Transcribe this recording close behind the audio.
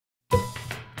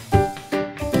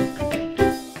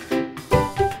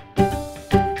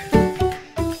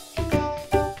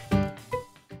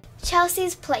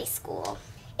Chelsea's Playschool.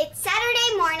 It's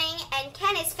Saturday morning and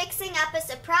Ken is fixing up a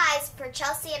surprise for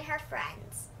Chelsea and her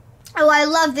friends. Oh, I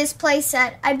love this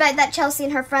playset. I bet that Chelsea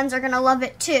and her friends are going to love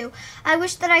it too. I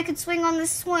wish that I could swing on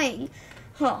this swing.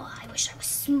 Oh, I wish I was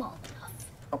small enough.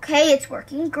 Okay, it's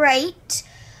working great.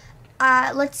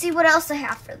 Let's see what else I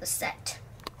have for the set.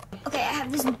 Okay, I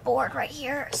have this board right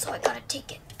here, so I gotta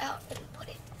take it out and put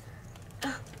it.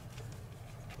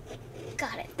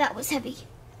 Got it. That was heavy.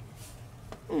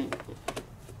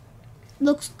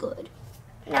 Looks good.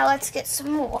 Now let's get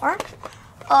some more.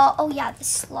 Oh yeah, the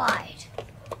slide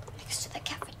next to the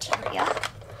cafeteria.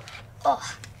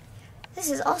 Oh,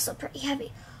 this is also pretty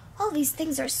heavy. All these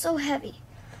things are so heavy.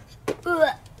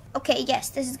 Ugh. Okay, yes,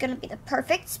 this is gonna be the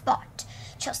perfect spot.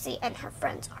 Chelsea and her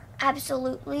friends are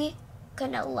absolutely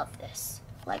gonna love this.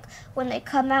 Like, when they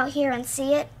come out here and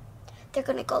see it, they're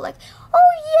gonna go like,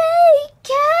 oh yay,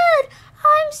 Ken!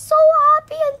 I'm so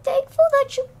happy and thankful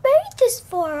that you made this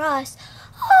for us.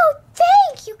 Oh,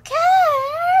 thank you,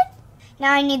 Ken!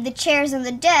 Now I need the chairs and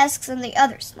the desks and the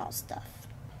other small stuff.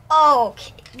 Oh,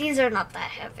 okay, these are not that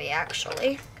heavy,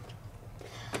 actually.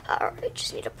 Alright,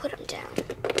 just need to put them down.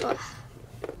 Ugh.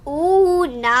 Ooh,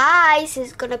 nice. This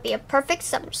is gonna be a perfect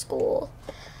summer school.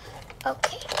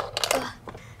 Okay.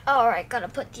 Alright, gotta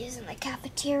put these in the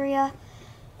cafeteria.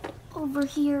 Over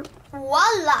here.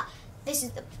 Voila! This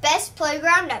is the best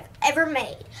playground I've ever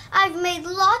made. I've made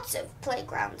lots of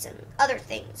playgrounds and other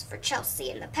things for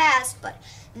Chelsea in the past, but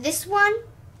this one,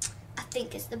 I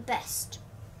think, is the best.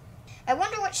 I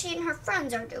wonder what she and her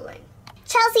friends are doing.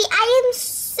 Chelsea, I am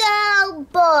so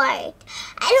bored.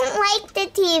 I don't like the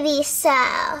TV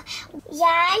show. Yeah,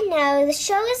 I know, the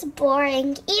show is boring,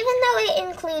 even though it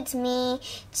includes me.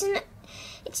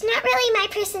 It's not really my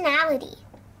personality.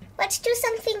 Let's do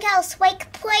something else,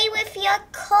 like play with your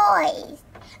toys.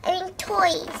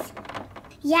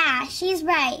 Yeah, she's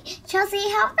right. Chelsea,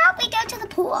 how about we go to the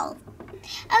pool?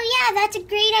 Oh yeah, that's a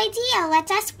great idea.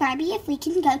 Let's ask Barbie if we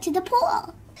can go to the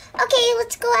pool. Okay,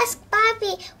 let's go ask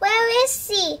Barbie. Where is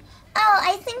she? Oh,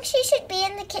 I think she should be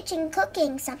in the kitchen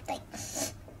cooking something.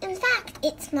 In fact,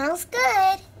 it smells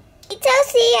good. Hey,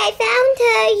 Chelsea, I found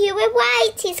her. You were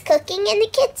right. She's cooking in the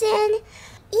kitchen.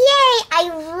 Yay, I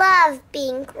love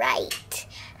being right.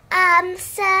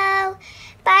 So,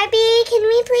 Barbie, can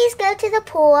we please go to the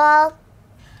pool?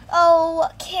 Oh,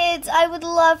 kids, I would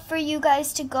love for you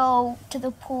guys to go to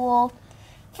the pool.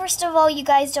 First of all, you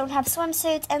guys don't have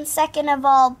swimsuits, and second of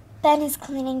all, Ben is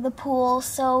cleaning the pool,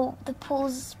 so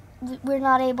we're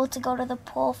not able to go to the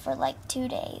pool for like 2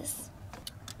 days.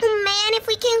 Oh man, if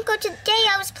we can't go today,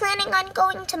 I was planning on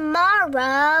going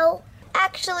tomorrow.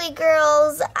 Actually,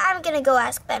 girls, I'm gonna go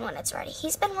ask Ben when it's ready.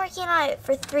 He's been working on it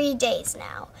for 3 days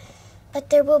now, but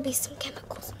there will be some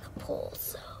chemicals in the pool,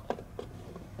 so I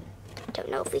don't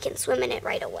know if we can swim in it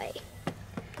right away.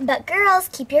 But girls,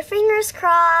 keep your fingers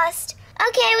crossed.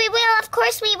 Okay, we will. Of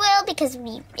course we will, because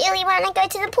we really want to go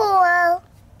to the pool.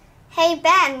 Hey,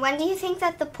 Ben, when do you think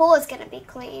that the pool is going to be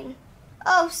clean?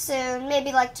 Oh, soon.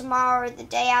 Maybe like tomorrow or the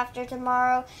day after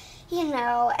tomorrow. You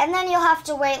know, and then you'll have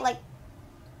to wait like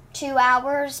 2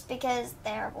 hours because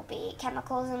there will be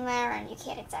chemicals in there and you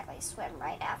can't exactly swim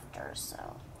right after,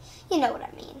 so you know what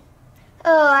I mean.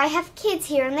 Oh, I have kids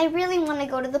here and they really want to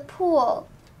go to the pool.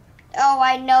 Oh,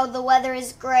 I know, the weather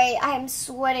is great. I am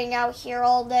sweating out here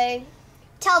all day.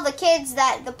 Tell the kids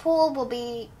that the pool will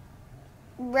be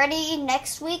ready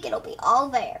next week. It'll be all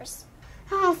theirs.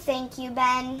 Oh, thank you,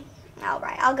 Ben. All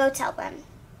right, I'll go tell them.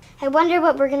 I wonder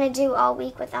what we're going to do all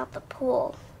week without the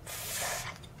pool.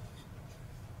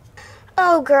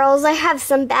 Oh, girls, I have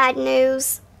some bad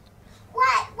news.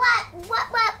 What?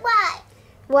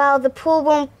 Well, the pool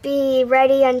won't be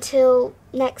ready until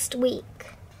next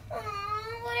week. What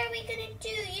are we going to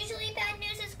do? Usually bad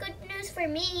news is good news for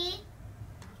me.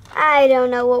 I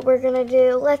don't know what we're going to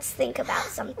do. Let's think about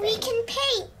something. We can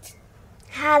paint.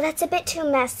 That's a bit too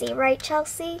messy, right,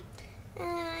 Chelsea?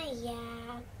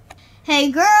 Yeah.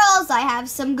 Hey, girls, I have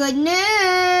some good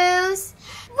news.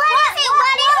 What is it?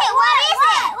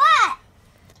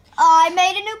 I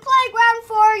made a new playground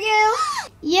for you.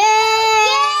 Yay!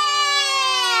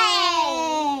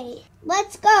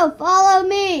 Let's go. Follow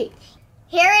me.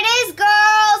 Here it is,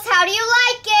 girls. How do you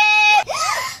like it?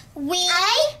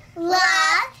 I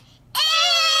love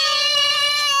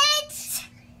it!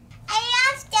 I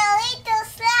love the little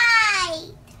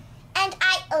slide. And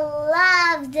I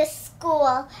love the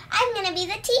school. I'm going to be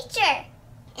the teacher.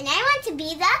 And I want to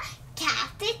be the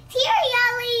cafeteria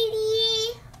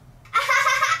lady.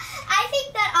 I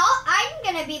think that I'm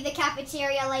going to be the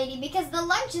cafeteria lady because the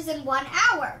lunch is in 1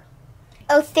 hour.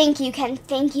 Oh, thank you, Ken.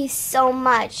 Thank you so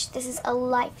much. This is a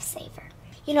lifesaver.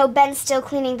 Ben's still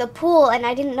cleaning the pool and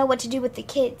I didn't know what to do with the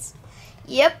kids.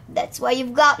 Yep, that's why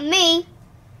you've got me.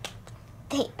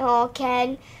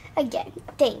 Ken, again,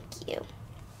 thank you.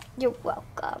 You're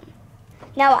welcome.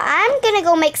 Now I'm gonna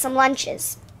go make some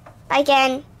lunches. Bye,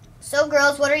 Ken. So,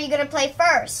 girls, what are you gonna play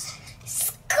first?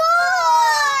 School!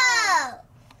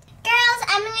 Girls,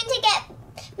 I'm going to get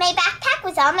my backpack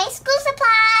with all my school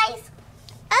supplies.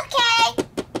 Okay.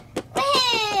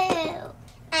 Woohoo!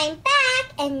 I'm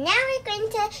back, and now we're going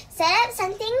to set up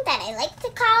something that I like to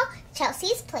call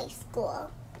Chelsea's Playschool.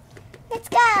 Let's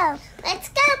go. Let's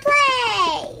go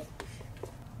play.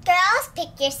 Girls,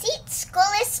 pick your seats.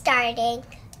 School is starting.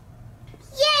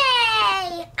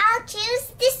 Yay! I'll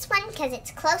choose this one because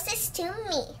it's closest to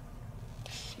me.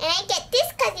 And I get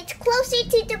this because it's closer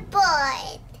to the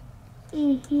board.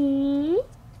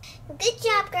 Good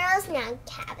job, girls. Now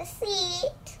have a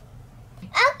seat.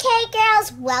 Okay,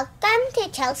 girls, welcome to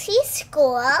Chelsea's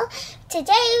school.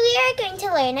 Today we are going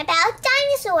to learn about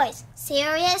dinosaurs.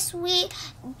 Seriously,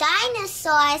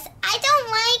 dinosaurs? I don't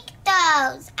like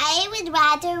those. I would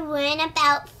rather learn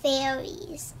about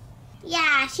fairies.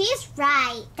 Yeah, she's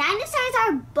right. Dinosaurs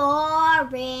are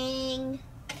boring.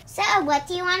 So, what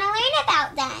do you want to learn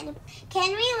about then? Can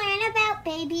we learn about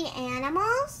baby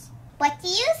animals? What do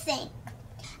you think?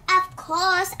 Of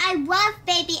course, I love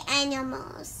baby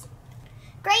animals.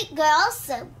 Great, girls.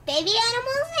 So, baby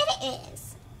animals it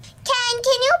is. Can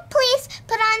you please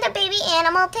put on the baby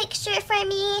animal picture for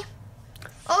me?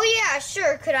 Oh, yeah,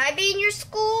 sure. Could I be in your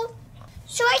school?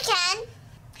 Sure, Ken.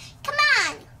 Come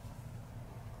on.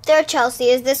 There, Chelsea.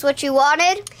 Is this what you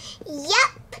wanted?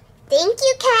 Yep. Thank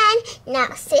you, Ken.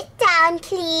 Now sit down,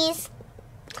 please.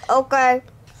 Okay.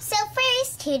 So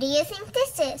first, who do you think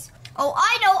this is? Oh,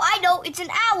 I know. It's an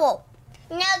owl.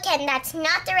 No, Ken, that's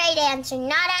not the right answer.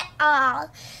 Not at all.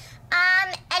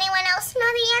 Anyone else know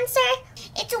the answer?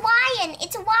 It's a lion.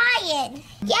 It's a lion.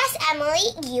 Yes,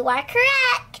 Emily, you are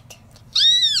correct.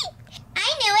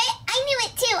 I knew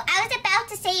it too. I was about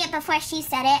to say it before she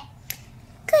said it.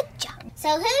 Good job. So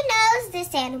who knows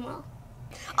this animal?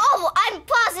 Oh, I'm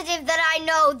positive that I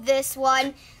know this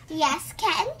one. Yes,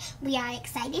 Ken. We are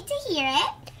excited to hear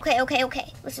it.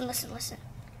 Okay. Listen.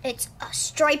 It's a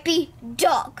stripy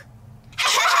dog.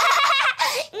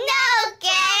 No,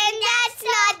 Ken, that's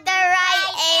not the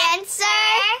right answer.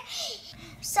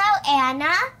 So,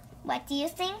 Anna, what do you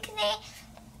think the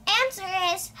answer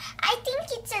is? I think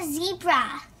it's a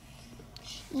zebra.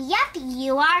 Yep,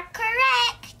 you are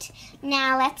correct.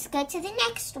 Now let's go to the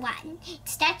next one. It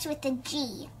starts with a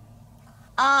G.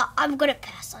 I'm gonna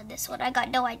pass on this one. I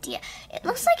got no idea. It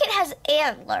looks like it has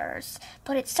antlers,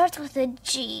 but it starts with a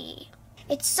G.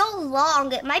 It's so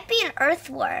long, it might be an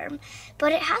earthworm,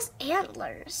 but it has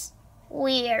antlers.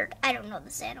 Weird. I don't know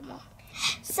this animal.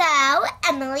 So,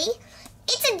 Emily,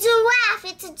 it's a giraffe.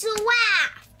 It's a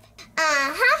giraffe.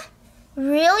 Uh-huh.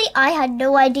 Really? I had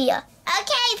no idea.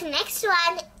 Okay, the next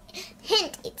one.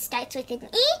 Hint, it starts with an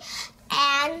E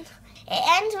and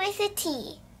it ends with a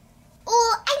T.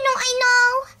 Oh,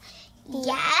 I know.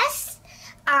 Yes,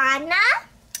 Anna,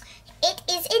 it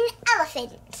is an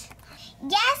elephant.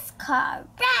 Yes,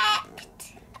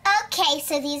 correct. Okay,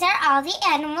 so these are all the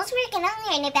animals we're going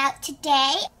to learn about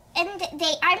today. And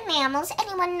they are mammals.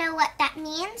 Anyone know what that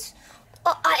means?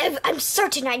 Oh, I'm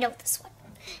certain I know this one.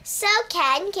 So,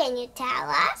 Ken, can you tell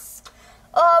us?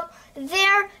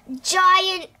 They're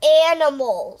giant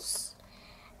animals.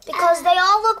 Because they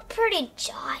all look pretty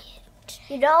giant.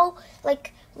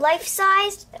 Like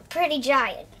life-sized, pretty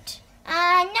giant.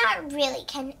 Not really,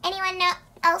 Ken. Anyone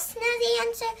else know the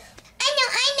answer?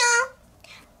 I know.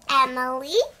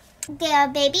 Emily, they are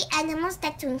baby animals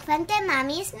that drink from their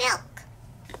mommy's milk.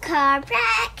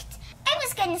 Correct. I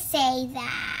was going to say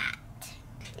that.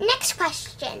 Next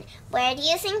question. Where do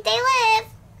you think they live?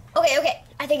 Okay.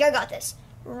 I think I got this.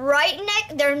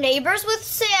 They're neighbors with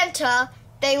Santa.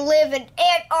 They live in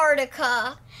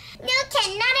Antarctica. No,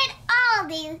 Ken, not at all.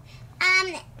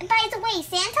 By the way,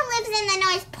 Santa lives in the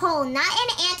North Pole, not in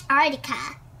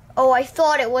Antarctica. Oh, I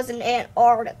thought it was in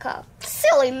Antarctica.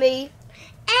 Silly me.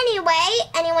 Anyway,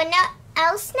 anyone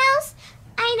else knows?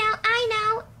 I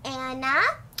know. Anna?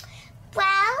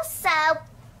 Well, so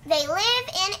they live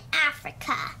in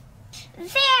Africa.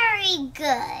 Very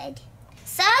good.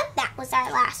 So that was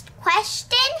our last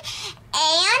question.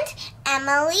 And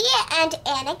Emily and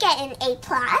Anna get an A+.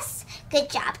 Good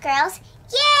job, girls.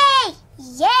 Yay!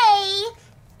 Yay!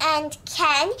 And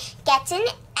Ken gets an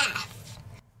F.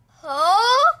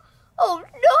 Huh? Oh,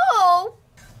 no.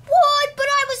 What? But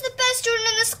I was the best student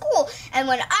in the school. And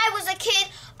when I was a kid,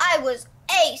 I was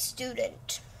a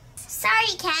student.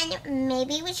 Sorry, Ken.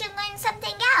 Maybe we should learn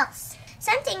something else.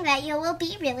 Something that you will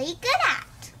be really good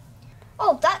at.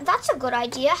 Oh, that's a good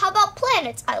idea. How about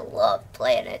planets? I love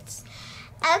planets.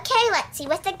 Okay, let's see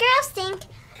what the girls think.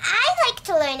 I like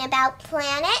to learn about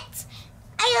planets.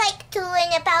 I like to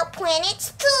learn about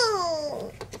planets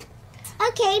too.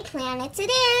 Okay, planets it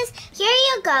is. Here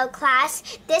you go, class.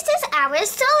 This is our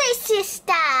solar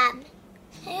system.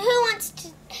 Who wants to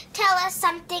tell us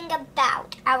something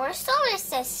about our solar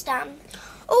system?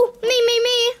 Oh,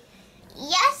 me.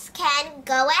 Yes, Ken,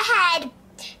 go ahead.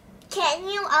 Can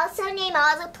you also name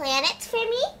all the planets for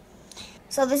me?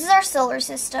 So this is our solar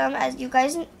system. As you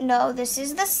guys know, this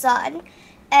is the sun.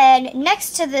 And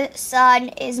next to the sun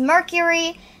is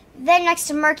Mercury. Then next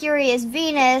to Mercury is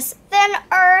Venus. Then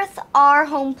Earth, our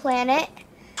home planet.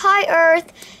 Hi,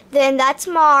 Earth. Then that's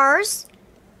Mars.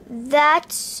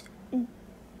 That's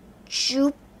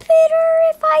Jupiter,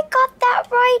 if I got that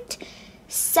right.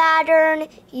 Saturn,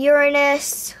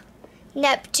 Uranus,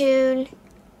 Neptune.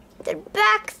 Then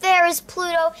back there is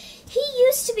Pluto. He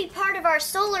used to be part of our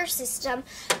solar system,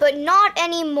 but not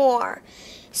anymore.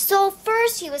 So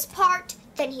first he was part,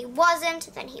 then he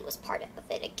wasn't, then he was part of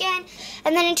it again.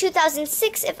 And then in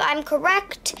 2006, if I'm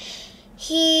correct,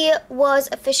 he was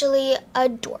officially a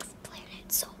dwarf planet.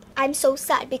 So I'm so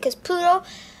sad because Pluto,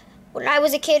 when I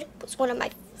was a kid, was one of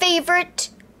my favorite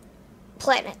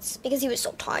planets because he was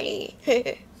so tiny.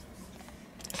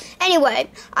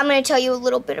 Anyway, I'm going to tell you a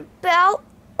little bit about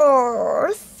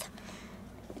Earth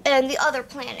and the other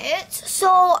planets.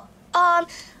 So,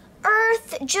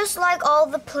 Earth, just like all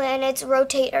the planets,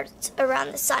 rotates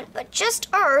around the sun, but just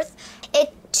Earth,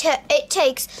 it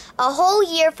takes a whole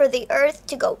year for the Earth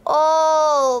to go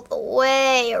all the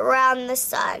way around the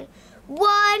sun.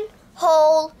 1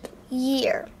 whole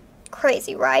year.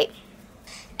 Crazy, right?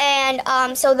 And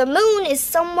so the moon is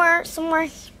somewhere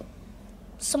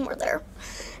there,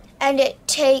 and it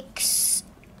takes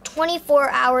 24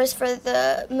 hours for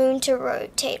the moon to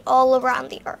rotate all around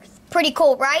the Earth. Pretty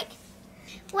cool, right?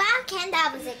 Wow, Ken,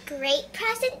 that was a great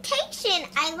presentation.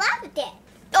 I loved it.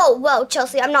 Oh, well,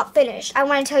 Chelsea, I'm not finished. I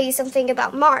want to tell you something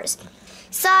about Mars.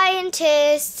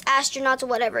 Scientists, astronauts,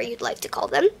 whatever you'd like to call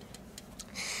them,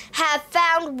 have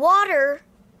found water,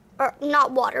 or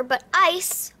not water, but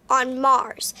ice on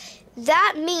Mars.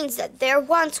 That means that there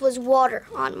once was water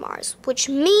on Mars, which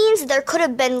means there could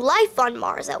have been life on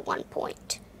Mars at one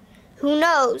point. Who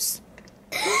knows?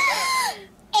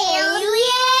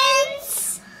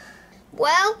 Aliens?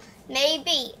 Well,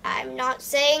 maybe. I'm not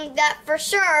saying that for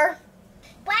sure.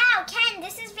 Wow, Ken,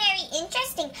 this is very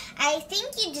interesting. I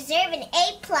think you deserve an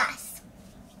A+.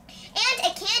 And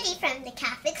a candy from the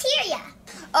cafeteria.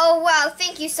 Oh, wow,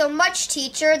 thank you so much,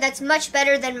 teacher. That's much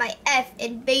better than my F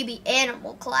in baby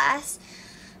animal class.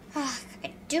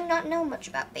 I do not know much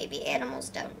about baby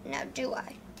animals, now do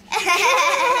I?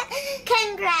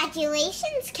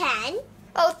 Congratulations, Ken.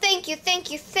 Oh, thank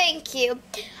you.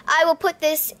 I will put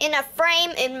this in a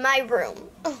frame in my room.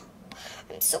 Oh,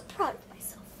 I'm so proud of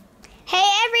myself. Hey,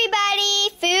 everybody,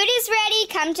 food is ready.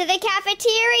 Come to the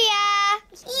cafeteria.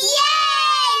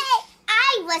 Yay!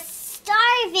 I was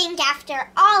starving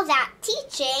after all that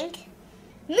teaching.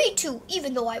 Me too,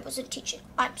 even though I wasn't teaching.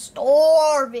 I'm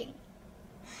starving.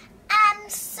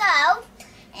 So,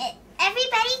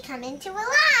 everybody come into a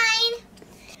line.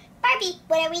 Barbie,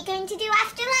 what are we going to do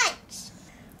after lunch?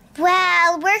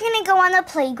 Well, we're going to go on the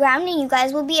playground and you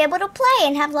guys will be able to play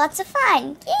and have lots of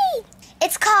fun. Yay!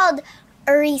 It's called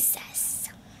recess.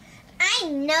 I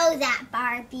know that,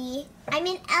 Barbie. I'm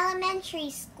in elementary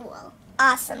school.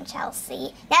 Awesome,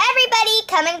 Chelsea. Now everybody,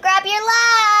 come and grab your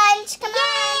lunch. Come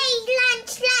on. Yay!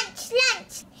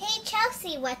 Lunch! Hey,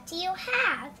 Chelsea, what do you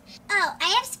have? Oh,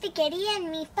 I have spaghetti and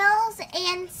meatballs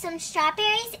and some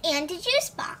strawberries and a juice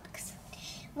box.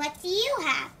 What do you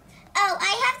have? Oh,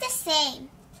 I have the same.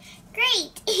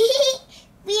 Great.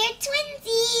 We are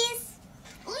twinsies.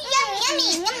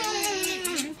 Yummy.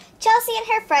 Chelsea and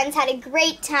her friends had a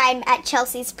great time at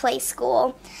Chelsea's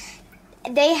Playschool.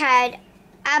 They had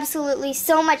absolutely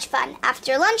so much fun.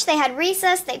 After lunch, they had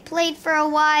recess, they played for a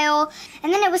while,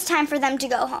 and then it was time for them to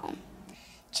go home.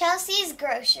 Chelsea's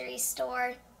grocery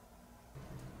store.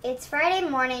 It's Friday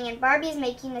morning and Barbie's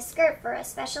making a skirt for a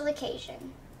special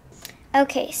occasion.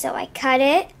 Okay, so I cut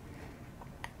it,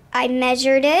 I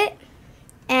measured it,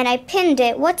 and I pinned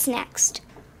it. What's next?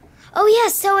 Oh yeah,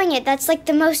 sewing it. That's like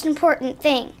the most important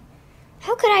thing.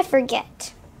 How could I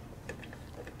forget?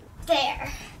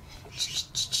 There.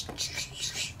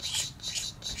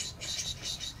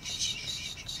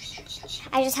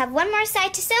 I just have one more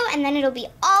side to sew and then it'll be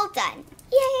all done.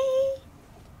 Yay!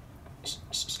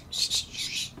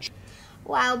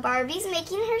 While Barbie's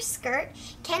making her skirt,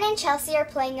 Ken and Chelsea are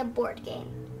playing a board game.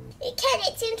 Ken,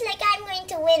 it seems like I'm going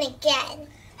to win again.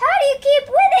 How do you keep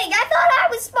winning? I thought I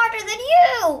was smarter than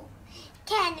you.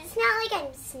 Ken, it's not like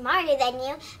I'm smarter than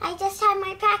you. I just have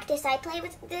my practice. I play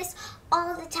with this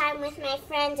all the time with my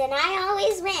friends, and I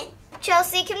always win.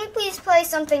 Chelsea, can we please play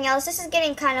something else? This is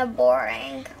getting kind of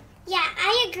boring. Yeah,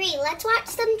 I agree. Let's watch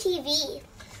some TV.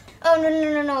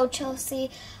 Oh, no,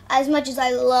 Chelsea. As much as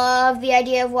I love the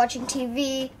idea of watching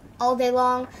TV all day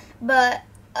long, but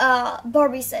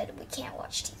Barbie said we can't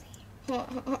watch TV.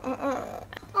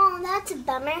 Oh, that's a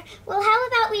bummer. Well, how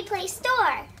about we play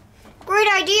store? Great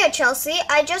idea, Chelsea.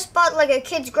 I just bought like a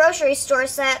kid's grocery store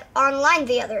set online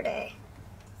the other day.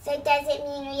 So does it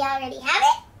mean we already have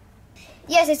it?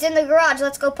 Yes, it's in the garage.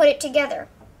 Let's go put it together.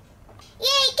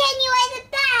 Yay, Ken, you are the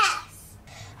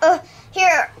best!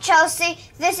 Here, Chelsea.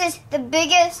 This is the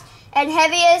biggest and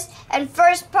heaviest and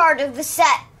first part of the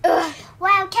set. Ugh.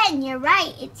 Wow, Ken, you're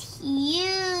right. It's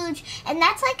huge. And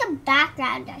that's like a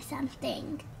background or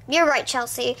something. You're right,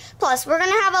 Chelsea. Plus, we're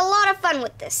going to have a lot of fun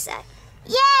with this set.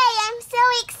 Yay, I'm so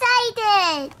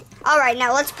excited. All right,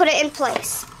 now let's put it in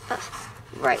place.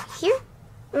 Right here.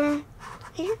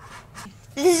 Here.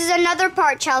 This is another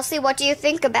part, Chelsea. What do you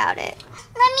think about it?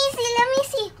 Let me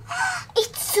see.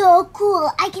 It's so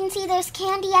cool. I can see there's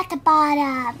candy at the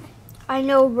bottom. I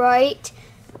know, right?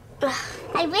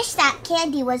 I wish that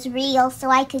candy was real so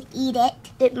I could eat it.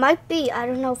 It might be. I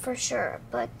don't know for sure,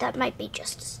 but that might be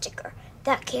just a sticker.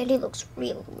 That candy looks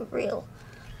real.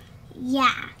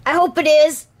 Yeah. I hope it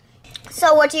is.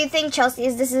 So what do you think, Chelsea?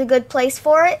 Is this a good place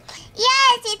for it?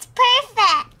 Yes, it's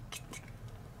perfect.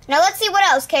 Now let's see what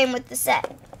else came with the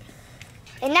set.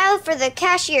 And now for the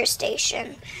cashier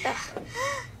station.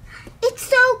 It's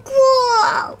so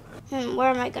cool. Where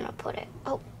am I going to put it?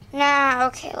 Oh, nah,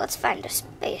 okay, let's find a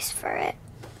space for it.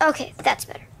 Okay, that's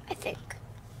better, I think.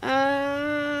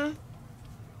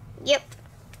 Yep.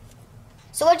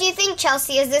 So what do you think,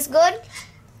 Chelsea? Is this good?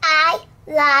 I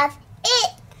love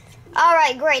it. All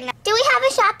right, great. Now, Do we have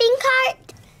a shopping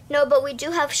cart? no, but we do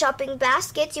have shopping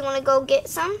baskets. You want to go get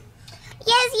some?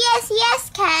 Yes,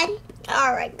 Ken.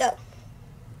 All right, go.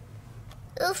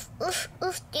 Oof.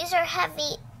 These are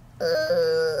heavy.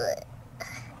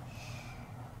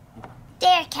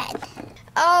 There, Ken.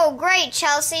 Oh, great,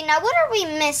 Chelsea. Now, what are we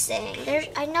missing?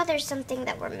 I know there's something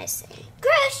that we're missing.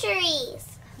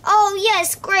 Groceries. Oh,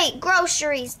 yes, great.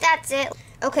 Groceries. That's it.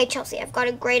 Okay, Chelsea, I've got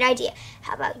a great idea.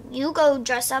 How about you go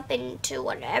dress up into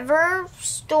whatever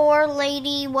store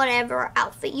lady, whatever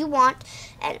outfit you want,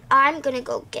 and I'm going to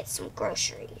go get some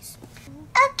groceries.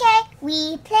 Okay,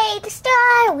 we play the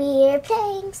store. We're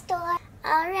playing store.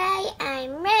 All right,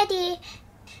 I'm ready.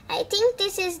 I think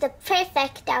this is the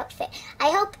perfect outfit.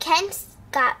 I hope Ken's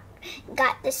got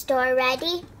the store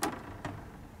ready.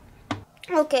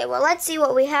 Okay, well, let's see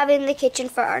what we have in the kitchen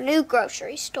for our new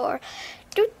grocery store.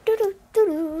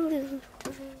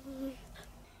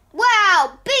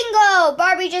 Wow, bingo!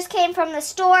 Barbie just came from the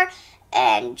store,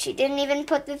 and she didn't even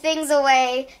put the things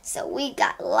away, so we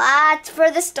got lots for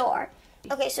the store.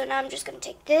 Okay, so now I'm just going to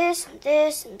take this, and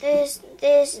this, and this, and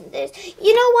this, and this.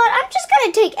 You know what? I'm just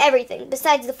going to take everything,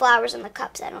 besides the flowers and the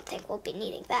cups. I don't think we'll be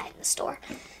needing that in the store.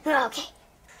 Okay,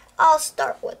 I'll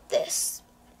start with this.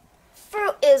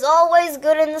 Fruit is always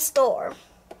good in the store.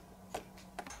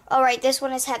 All right, this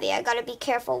one is heavy. I gotta be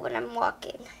careful when I'm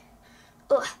walking.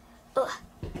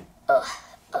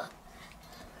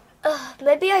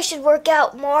 Maybe I should work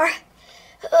out more.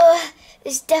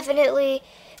 This definitely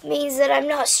means that I'm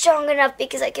not strong enough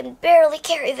because I can barely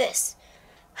carry this.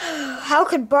 How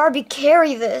could Barbie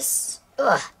carry this?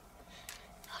 I'll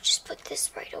just put this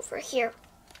right over here.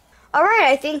 All right,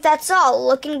 I think that's all.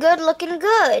 Looking good.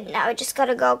 Now I just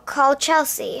gotta go call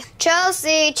Chelsea.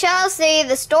 Chelsea,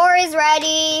 the store is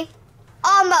ready.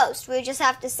 Almost. We just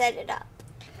have to set it up.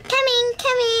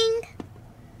 Coming.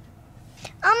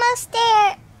 Almost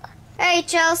there. Hey,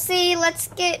 Chelsea, let's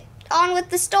get on with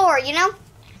the store, you know?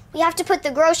 We have to put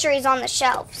the groceries on the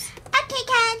shelves. Okay,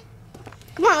 Ken.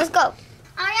 Come on, let's go. All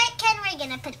right, Ken, we're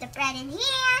going to put the bread in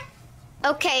here.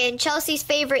 Okay, and Chelsea's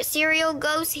favorite cereal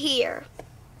goes here.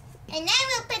 And then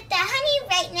we'll put the honey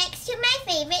right next to my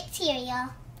favorite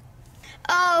cereal.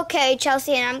 Okay,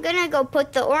 Chelsea, and I'm going to go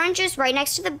put the oranges right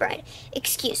next to the bread.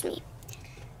 Excuse me.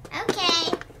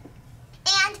 Okay.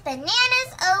 And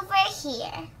bananas over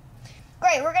here.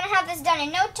 Great, we're going to have this done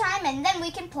in no time, and then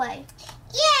we can play.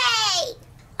 Yay!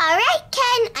 All right,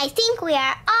 Ken, I think we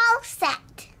are all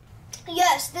set.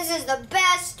 Yes, this is the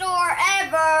best store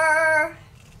ever.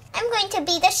 I'm going to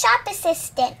be the shop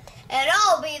assistant. And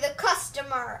I'll be the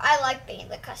customer. I like being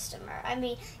the customer. I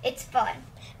mean, it's fun.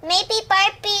 Maybe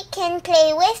Barbie can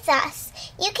play with us.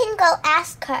 You can go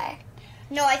ask her.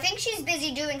 No, I think she's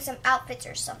busy doing some outfits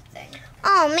or something.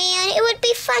 Oh man, it would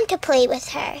be fun to play with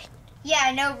her. Yeah,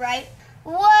 I know, right?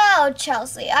 Well,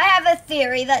 Chelsea, I have a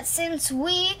theory that since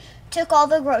we took all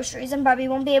the groceries and Barbie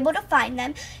won't be able to find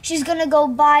them, she's gonna go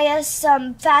buy us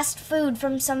some fast food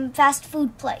from some fast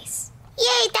food place.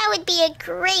 Yay, that would be a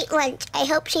great lunch. I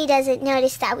hope she doesn't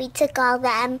notice that we took all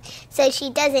them, so she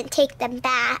doesn't take them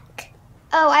back.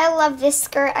 Oh, I love this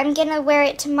skirt. I'm gonna wear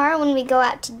it tomorrow when we go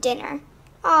out to dinner.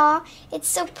 Aw, it's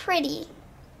so pretty.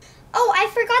 Oh, I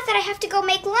forgot that I have to go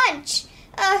make lunch.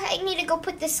 I need to go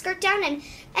put this skirt down and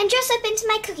dress up into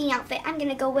my cooking outfit. I'm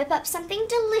gonna go whip up something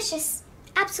delicious.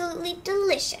 Absolutely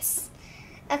delicious.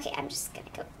 Okay, I'm just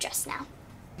gonna go dress now.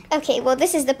 Okay, well,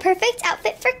 this is the perfect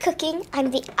outfit for cooking.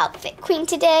 I'm the outfit queen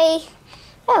today.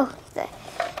 Oh, the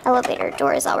elevator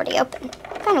door is already open.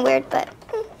 Kind of weird, but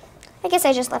I guess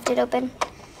I just left it open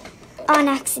on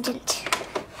accident.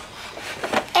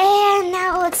 And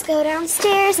now let's go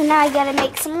downstairs, and now I gotta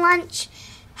make some lunch.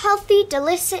 Healthy,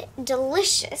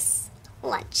 delicious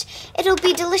lunch. It'll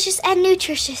be delicious and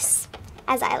nutritious,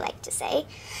 as I like to say.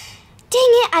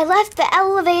 Dang it, I left the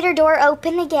elevator door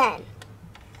open again.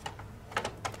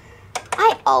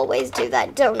 I always do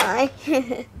that, don't I?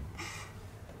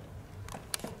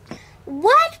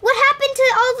 What? What happened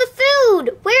to all the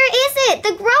food? Where is it?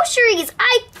 The groceries.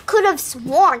 I could have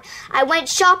sworn I went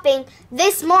shopping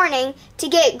this morning to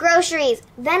get groceries.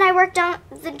 Then I worked on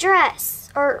the dress,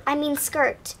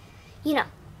 skirt. You know.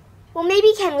 Well,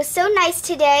 maybe Ken was so nice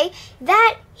today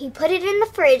that he put it in the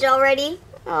fridge already.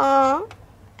 Aw.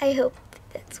 I hope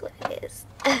that's what it is.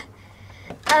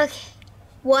 Okay.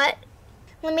 What?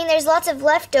 I mean, there's lots of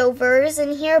leftovers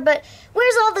in here, but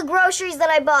where's all the groceries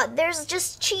that I bought? There's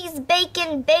just cheese,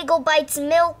 bacon, bagel bites,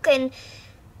 milk, and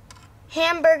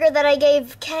hamburger that I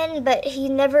gave Ken, but he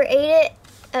never ate it.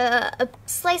 A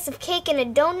slice of cake and a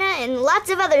donut and lots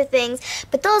of other things,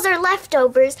 but those are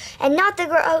leftovers and not the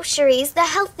groceries, the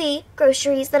healthy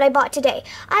groceries that I bought today.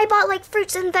 I bought like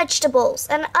fruits and vegetables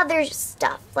and other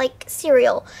stuff like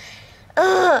cereal.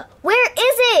 Where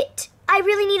is it? I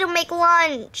really need to make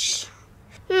lunch.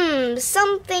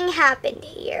 Something happened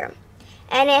here,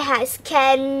 and it has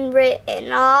Ken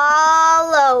written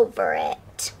all over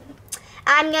it.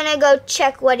 I'm gonna go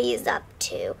check what he's up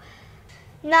to.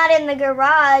 Not in the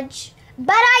garage,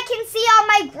 but I can see all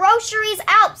my groceries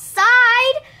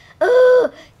outside.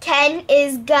 Ooh, Ken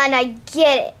is gonna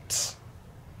get it.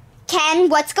 Ken,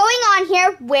 what's going on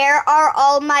here? Where are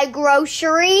all my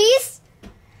groceries?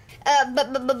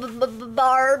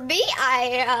 Barbie,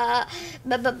 I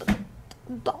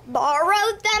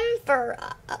borrowed them for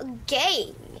a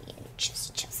game.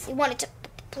 Chelsea wanted to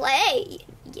play,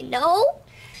 you know?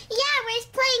 Yeah, we're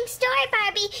playing Story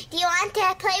Barbie. Do you want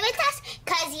to play with us?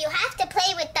 Because you have to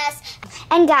play with us.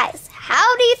 And guys,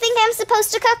 how do you think I'm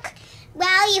supposed to cook?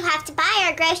 Well, you have to buy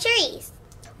our groceries.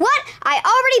 What? I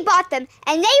already bought them,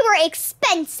 and they were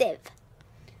expensive.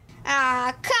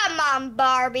 Come on,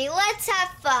 Barbie. Let's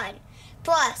have fun.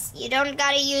 Plus, you don't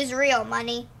gotta use real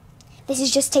money. This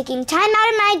is just taking time out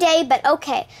of my day, but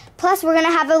okay. Plus, we're gonna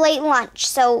have a late lunch,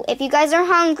 so if you guys are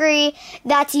hungry,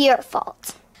 that's your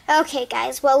fault. Okay,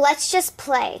 guys, well, let's just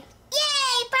play.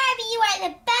 Yay, Barbie, you are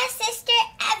the best sister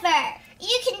ever.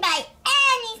 You can buy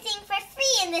anything for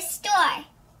free in the store.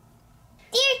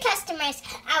 Dear customers,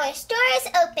 our store is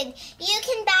open. You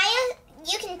can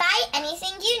buy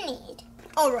anything you need.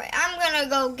 All right, I'm gonna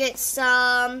go get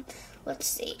some. Let's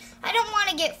see. I don't want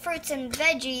to get fruits and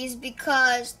veggies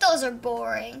because those are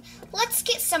boring. Let's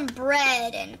get some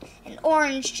bread and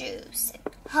orange juice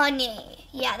and honey.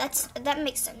 Yeah, that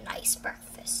makes a nice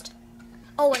breakfast.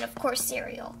 Oh, and of course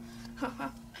cereal.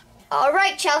 All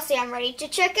right, Chelsea, I'm ready to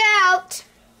check out.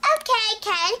 Okay,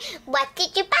 Ken, what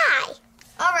did you buy?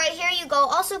 All right, here you go.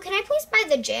 Also, can I please buy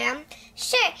the jam?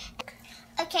 Sure.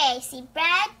 Okay, see,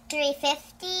 bread,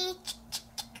 $3.50.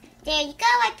 There you go.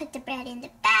 I put the bread in the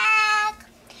bag.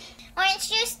 Orange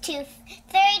juice,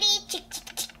 $2.30.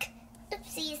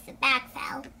 Oopsies, the bag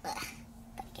fell. Ugh.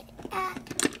 Gotta get it back.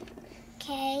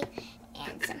 Okay,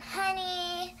 and some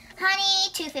honey. Honey,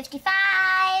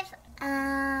 $2.55.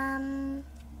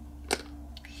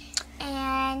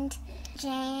 And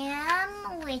jam,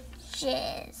 which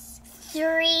is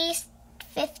 $3.50.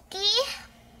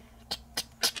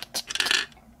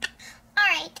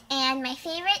 Alright, and my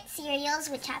favorite cereals,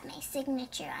 which have my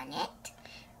signature on it.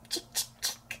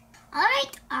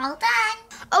 Alright, all done.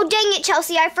 Oh, dang it,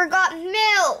 Chelsea, I forgot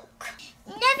milk.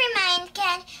 Never mind,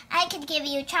 Ken. I could give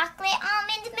you chocolate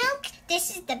almond milk. This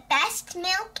is the best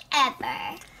milk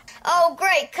ever. Oh,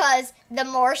 great, cuz the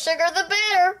more sugar, the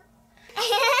better.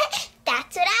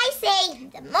 That's what I say.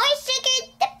 The more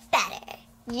sugar, the better.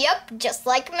 Yep, just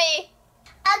like me.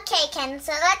 Okay, Ken,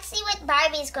 so let's see what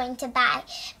Barbie's going to buy.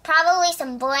 Probably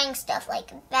some boring stuff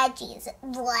like veggies.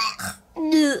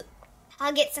 Blech.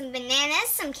 I'll get some bananas,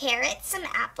 some carrots, some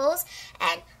apples,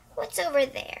 and what's over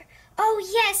there? Oh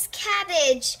yes,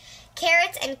 cabbage.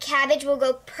 Carrots and cabbage will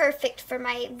go perfect for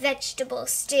my vegetable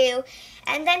stew.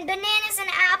 And then bananas and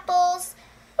apples,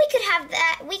 we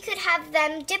could have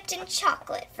them dipped in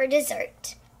chocolate for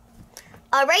dessert.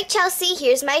 All right, Chelsea,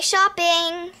 here's my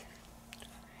shopping.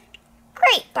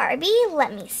 Great, Barbie.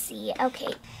 Let me see.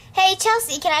 Okay. Hey,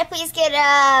 Chelsea, can I please get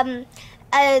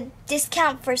a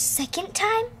discount for second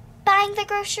time buying the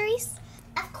groceries?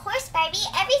 Of course, Barbie.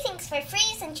 Everything's for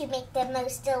free since you make the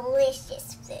most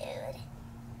delicious food.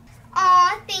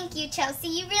 Aw, thank you, Chelsea.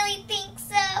 You really think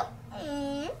so?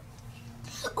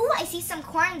 Oh, I see some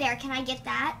corn there. Can I get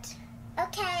that?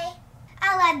 Okay.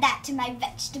 I'll add that to my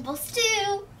vegetable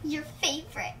stew. Your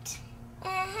favorite.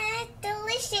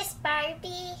 Delicious,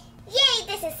 Barbie. Yay,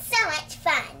 this is so much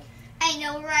fun. I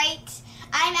know, right?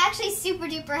 I'm actually super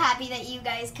duper happy that you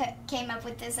guys came up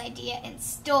with this idea and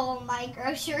stole my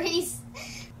groceries.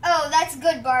 Oh, that's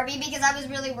good, Barbie, because I was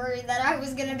really worried that I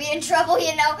was going to be in trouble,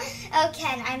 you know. Oh,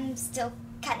 Ken, I'm still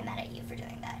kind of mad at you for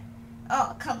doing that.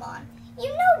 Oh, come on. You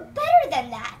know better than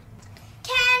that.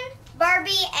 Ken,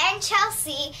 Barbie, and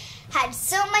Chelsea had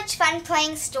so much fun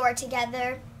playing store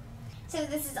together. So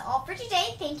this is all for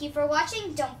today. Thank you for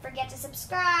watching. Don't forget to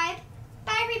subscribe.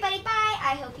 Bye, everybody. Bye.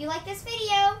 I hope you like this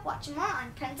video. Watch more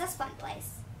on Princess Fun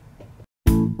Place.